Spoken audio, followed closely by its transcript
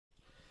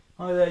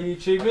Hi there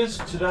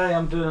YouTubers, today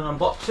I'm doing an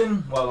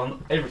unboxing, well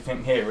on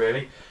everything here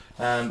really,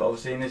 but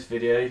obviously in this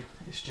video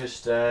it's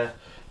just the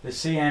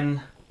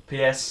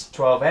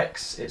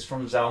CNPS12X. It's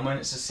from Zalman.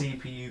 It's a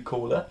CPU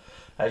cooler,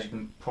 as you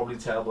can probably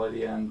tell by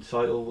the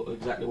title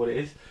exactly what it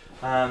is.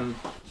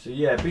 So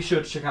yeah, be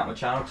sure to check out my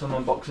channel because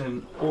I'm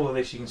unboxing all of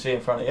this you can see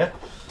in front of you.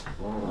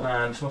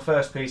 It's my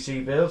first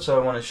PC build,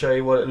 so I want to show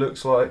you what it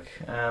looks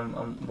like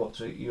and what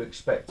you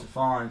expect to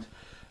find.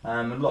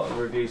 A lot of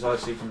the reviews I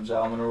see from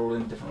Zalman are all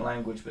in different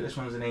language, but this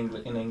one's in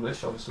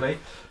English obviously.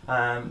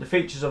 The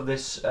features of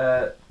this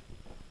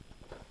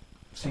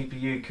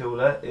CPU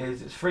cooler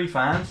is it's 3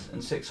 fans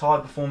and 6 high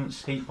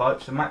performance heat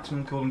pipes for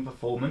maximum cooling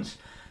performance.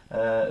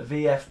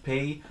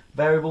 VFP,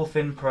 variable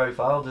thin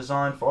profile,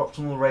 designed for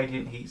optimal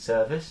radiant heat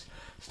surface.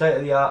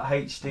 State-of-the-art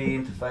HD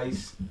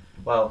interface,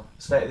 well,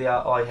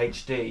 state-of-the-art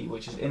IHD,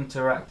 which is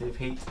interactive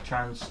heat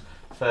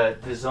transfer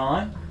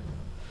design.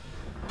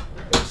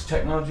 It's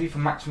technology for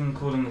maximum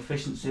cooling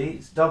efficiency.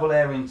 It's double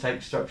air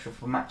intake structure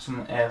for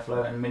maximum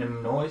airflow and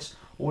minimum noise,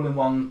 all in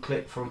one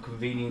click for a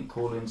convenient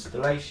cooler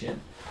installation.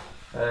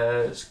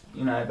 It's,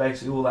 you know,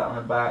 basically all that on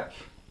the back.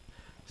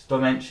 It's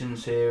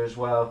dimensions here as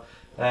well.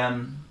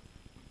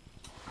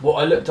 What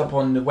I looked up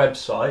on the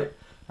website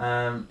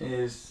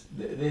is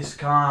this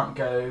can't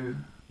go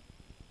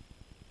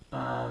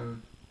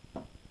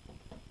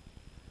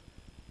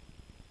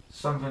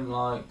something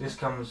like this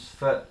comes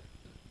for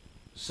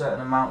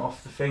certain amount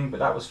off the thing, but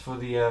that was for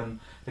the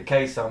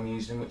case I'm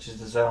using, which is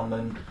the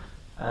Zalman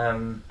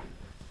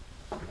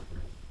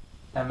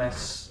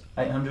MS800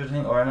 I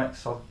think, or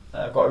MX.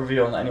 I've got a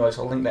review on that anyway,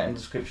 so I'll link that in the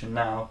description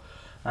now.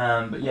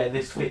 But yeah,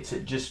 this fits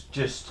it just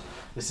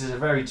this is a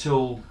very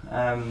tall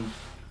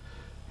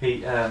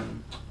heat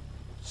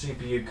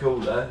CPU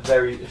cooler.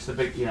 It's the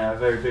big, a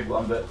very big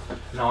one, but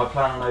I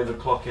plan on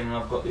overclocking, and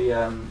I've got the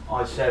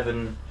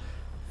i7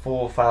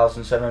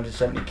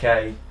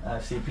 4770K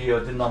CPU. I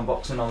did an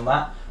unboxing on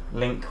that.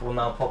 Link will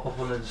now pop up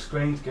on the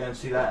screen to go and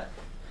see that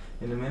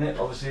in a minute.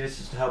 Obviously this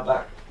is to help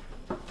back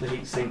the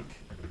heatsink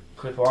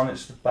clip on.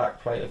 It's the back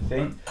plate I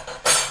think.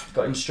 It's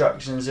got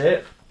instructions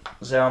here,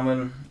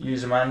 Zalman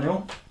user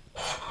manual.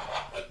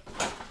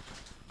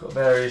 Got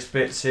various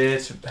bits here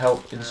to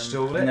help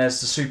install it. And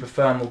there's the super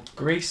thermal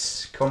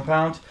grease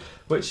compound,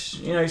 which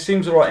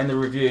seems alright in the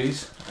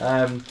reviews.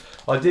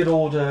 I did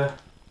order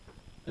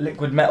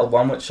liquid metal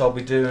one, which I'll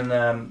be doing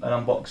an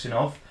unboxing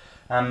of,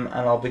 and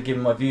I'll be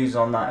giving my views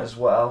on that as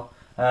well.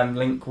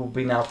 Link will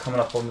be now coming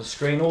up on the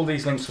screen. All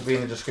these links will be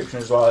in the description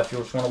as well if you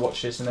just want to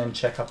watch this and then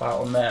check up out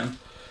on them.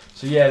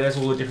 So yeah, there's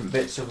all the different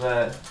bits of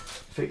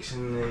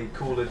fixing the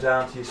cooler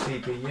down to your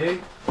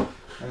CPU,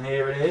 and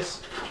here it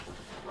is.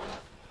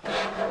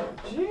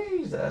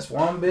 Jeez, that's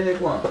one big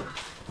one.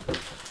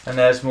 And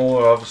there's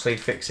more obviously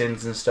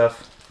fixings and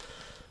stuff.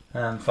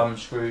 Thumb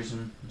screws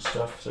and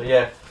stuff. So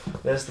yeah,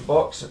 there's the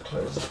box. I'll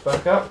close this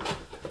back up.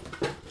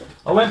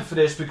 I went for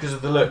this because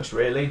of the looks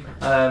really.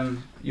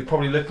 You're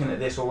probably looking at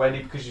this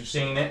already because you've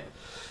seen it.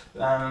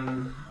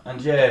 And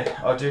yeah,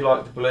 I do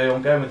like the blue.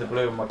 I'm going with the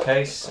blue on my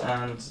case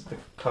and the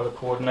colour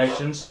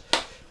coordinations. I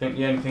think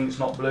the only thing that's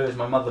not blue is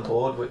my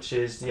motherboard, which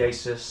is the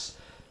Asus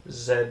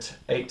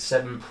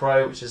Z87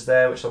 Pro, which is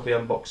there, which I'll be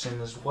unboxing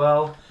as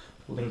well.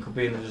 Link will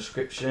be in the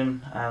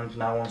description and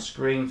now on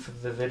screen for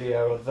the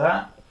video of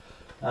that.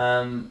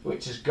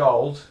 Which is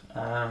gold,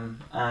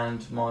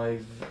 and my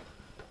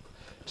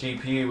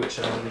GPU, which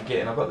I'm going to be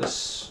getting. I've got the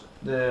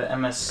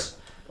MSI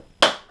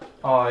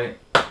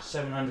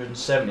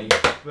 770,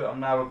 but I'm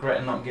now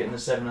regretting not getting the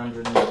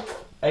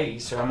 780,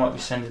 so I might be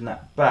sending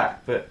that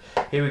back. But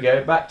here we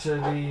go, back to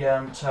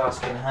the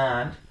task in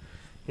hand.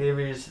 Here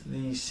is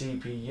the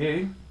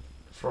CPU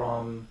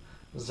from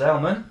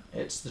Zalman.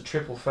 It's the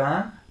triple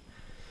fan.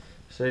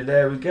 So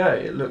there we go.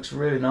 It looks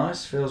really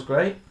nice, feels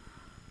great.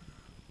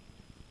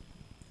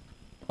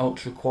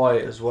 Ultra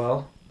quiet as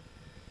well.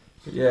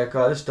 But yeah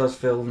guys, this does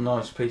feel a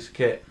nice piece of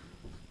kit.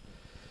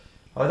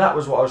 Oh, that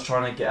was what I was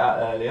trying to get at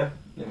earlier.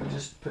 Let me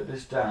just put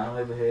this down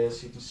over here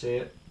so you can see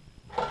it.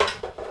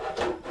 Just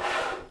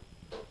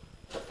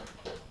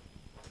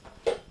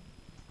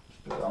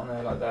put it on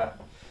there like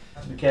that.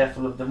 Be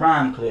careful of the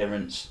RAM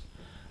clearance,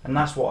 and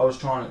that's what I was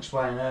trying to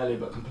explain earlier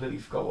but completely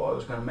forgot what I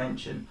was going to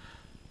mention.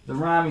 The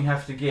RAM you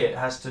have to get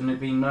has to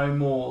be no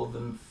more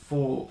than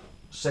 4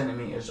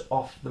 centimeters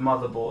off the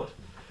motherboard,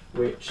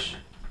 which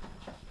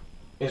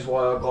is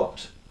why I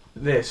got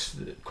this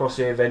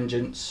Crosshair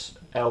Vengeance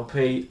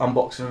LP.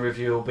 Unboxing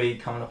review will be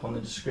coming up on the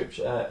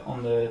description,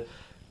 on the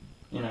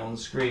on the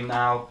screen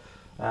now,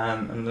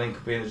 and the link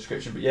will be in the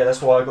description. But yeah,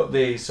 that's why I got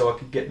these, so I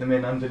could get them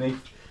in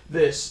underneath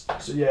this.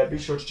 So yeah, be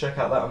sure to check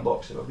out that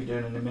unboxing I'll be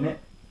doing in a minute.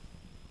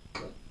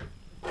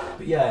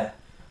 But yeah,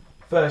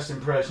 first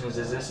impressions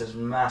is this is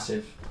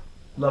massive,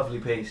 lovely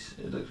piece.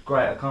 It looks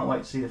great. I can't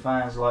wait to see the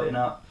fans lighting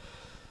up.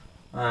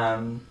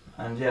 And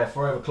yeah,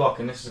 for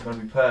overclocking this is going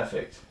to be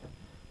perfect.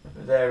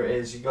 But there it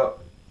is, you got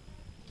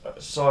a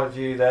side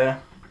view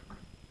there,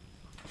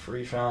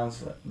 3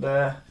 fans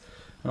there,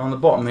 and on the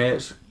bottom here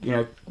it's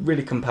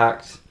really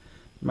compact,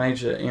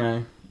 major,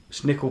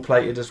 it's nickel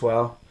plated as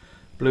well,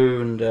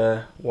 blue and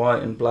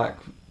white and black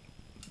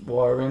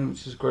wiring,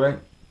 which is great.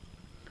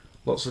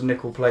 Lots of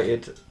nickel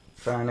plated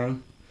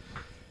fanning.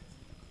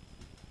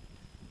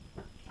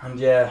 And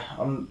yeah,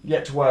 I'm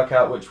yet to work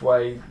out which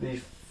way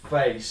the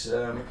face. We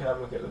can have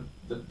a look at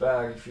the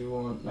bag if you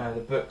want. No,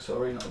 the book,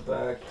 sorry, not the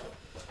bag.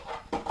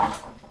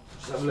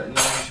 Just have a look in the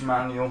owner's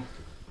manual.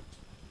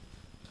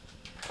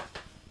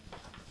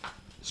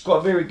 It's got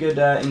a very good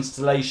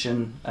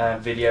installation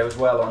video as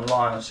well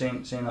online. I've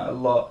seen that a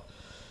lot.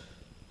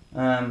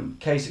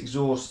 Case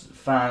exhaust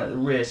fan at the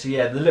rear. So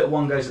yeah, the little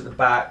one goes at the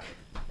back,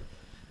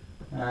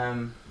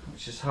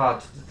 which is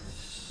hard to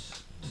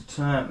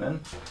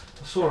determine.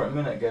 I saw it a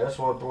minute ago, that's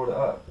why I brought it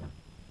up.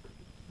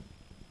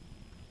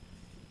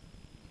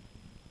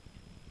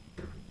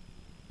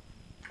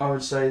 I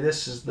would say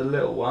this is the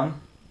little one,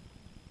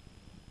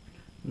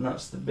 and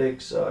that's the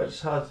big side.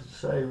 It's hard to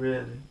say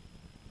really.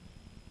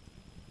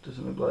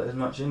 Doesn't look like there's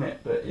much in it,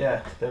 but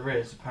yeah, there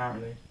is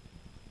apparently.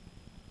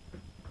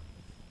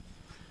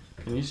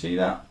 Can you see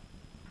that?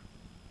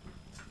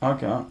 I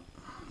can't,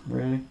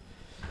 really.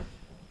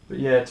 But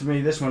yeah, to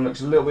me this one looks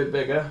a little bit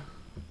bigger.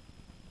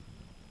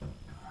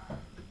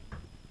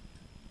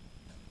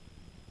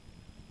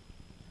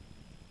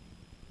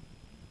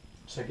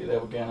 Take it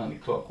there again,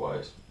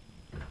 anti-clockwise.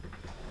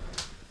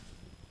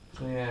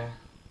 So yeah,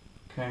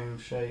 cone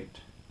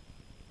shaped.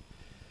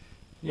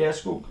 Yeah,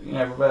 it's got, you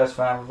know, reverse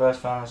fan has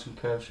some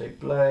curve shaped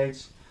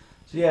blades.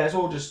 So yeah, it's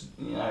all just,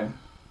 you know,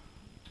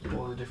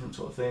 all the different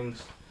sort of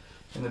things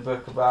in the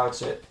book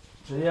about it.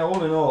 So yeah,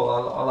 all in all,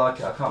 I like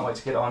it. I can't wait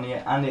to get it on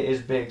here, and it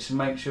is big. So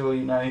make sure,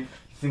 you know, you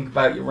think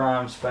about your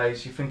RAM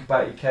space, you think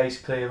about your case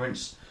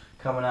clearance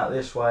coming out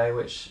this way,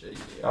 which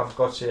I've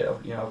got it.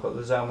 You know, I've got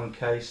the Zalman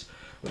case,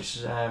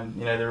 which you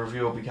know, the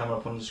review will be coming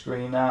up on the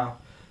screen now.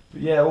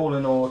 But yeah, all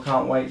in all, I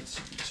can't wait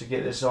to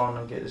get this on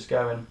and get this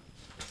going.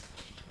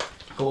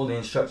 Got all the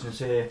instructions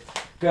here.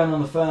 Going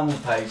on the thermal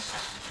paste,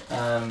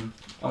 I'm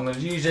going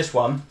to use this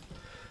one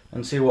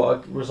and see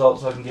what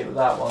results I can get with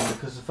that one,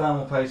 because the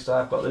thermal paste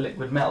I've got the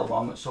liquid metal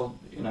one, which I'll,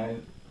 you know,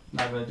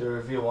 I'm going to do a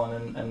review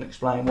on and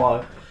explain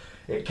why.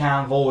 It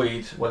can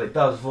void, well it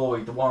does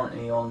void the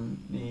warranty on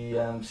the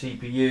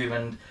CPU,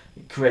 and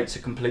it creates a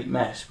complete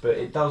mess, but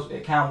it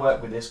can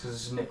work with this because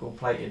it's nickel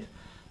plated,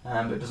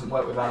 but it doesn't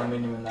work with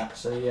aluminium and that.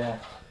 So yeah,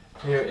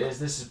 here it is.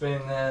 This has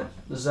been the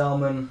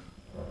Zalman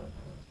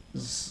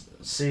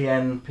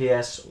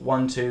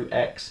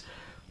CNPS12X.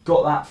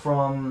 Got that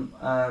from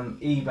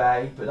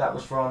eBay, but that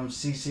was from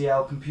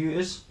CCL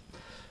Computers,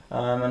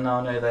 and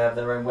I know they have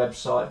their own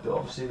website, but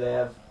obviously they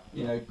have,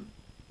 you know,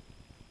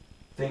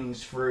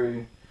 things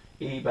through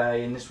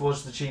eBay, and this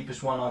was the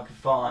cheapest one I could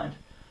find,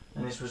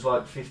 and this was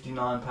like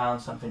 £59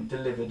 something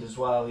delivered as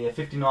well. Yeah,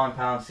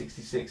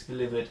 £59.66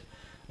 delivered,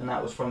 and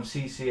that was from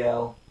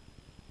CCL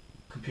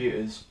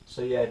Computers.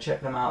 So yeah,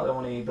 check them out, they're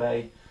on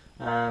eBay.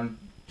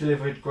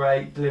 Delivered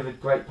great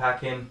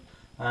packing.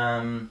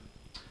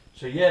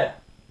 So yeah,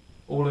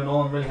 all in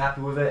all, I'm really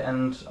happy with it,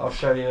 and I'll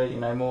show you, you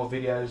know, more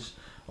videos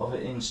of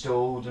it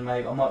installed, and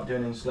maybe I might do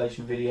an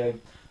installation video.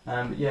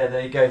 But yeah,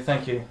 there you go.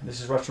 Thank you.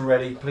 This is Russian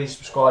Ready. Please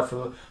subscribe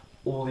for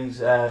all these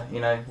you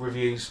know,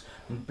 reviews,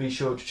 and be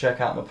sure to check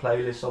out my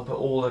playlist. I'll put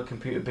all the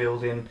computer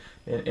build in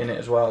it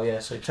as well. Yeah,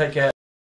 so take care.